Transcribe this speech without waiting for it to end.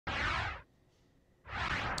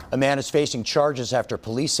A man is facing charges after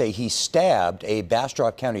police say he stabbed a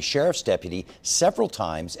Bastrop County Sheriff's deputy several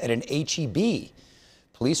times at an HEB.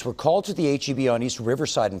 Police were called to the HEB on East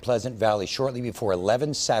Riverside in Pleasant Valley shortly before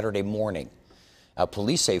 11 Saturday morning.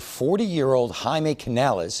 Police say 40-year-old Jaime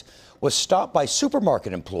Canales was stopped by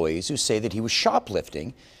supermarket employees who say that he was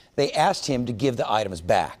shoplifting. They asked him to give the items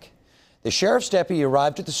back. The sheriff's deputy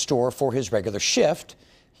arrived at the store for his regular shift.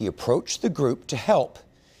 He approached the group to help.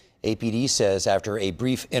 APD says after a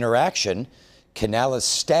brief interaction, Canales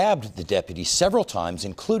stabbed the deputy several times,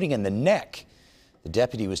 including in the neck. The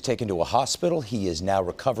deputy was taken to a hospital. He is now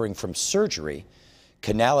recovering from surgery.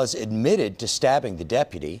 Canales admitted to stabbing the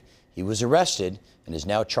deputy. He was arrested and is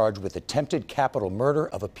now charged with attempted capital murder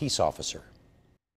of a peace officer.